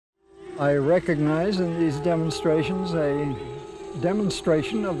I recognize in these demonstrations a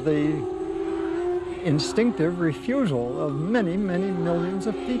demonstration of the instinctive refusal of many, many millions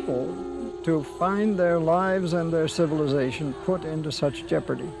of people to find their lives and their civilization put into such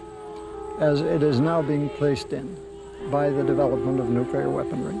jeopardy as it is now being placed in by the development of nuclear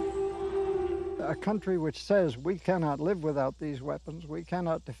weaponry. A country which says we cannot live without these weapons, we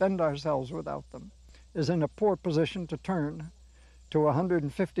cannot defend ourselves without them, is in a poor position to turn to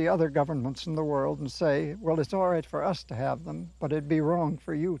 150 other governments in the world and say, well, it's all right for us to have them, but it'd be wrong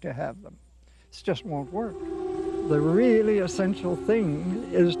for you to have them. It just won't work. The really essential thing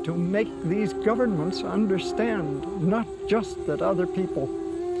is to make these governments understand not just that other people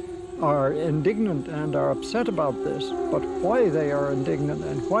are indignant and are upset about this, but why they are indignant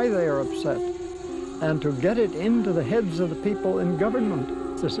and why they are upset, and to get it into the heads of the people in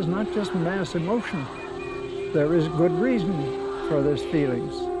government. This is not just mass emotion. There is good reason for these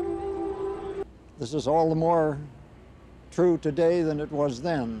feelings. This is all the more true today than it was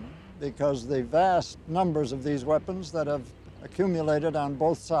then, because the vast numbers of these weapons that have accumulated on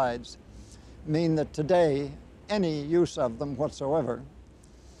both sides mean that today any use of them whatsoever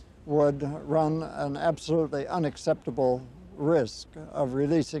would run an absolutely unacceptable risk of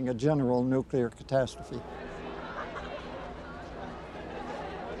releasing a general nuclear catastrophe.